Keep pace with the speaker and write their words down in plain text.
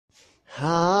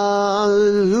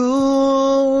Hallelujah.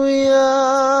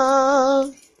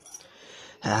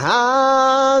 Hallelujah.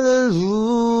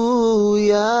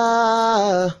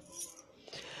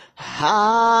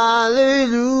 Hallelujah.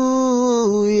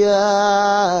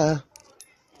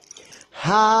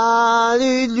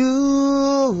 Hallelujah.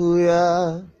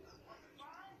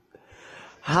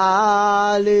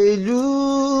 Hallelujah.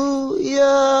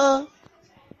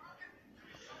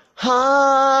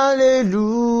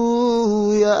 Hallelujah.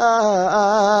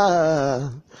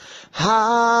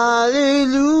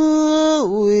 Hallelujah.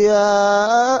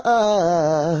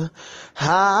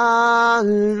 Hallelujah.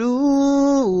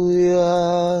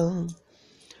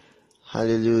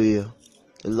 Hallelujah.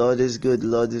 The Lord is good, the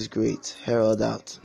Lord is great. Herald out.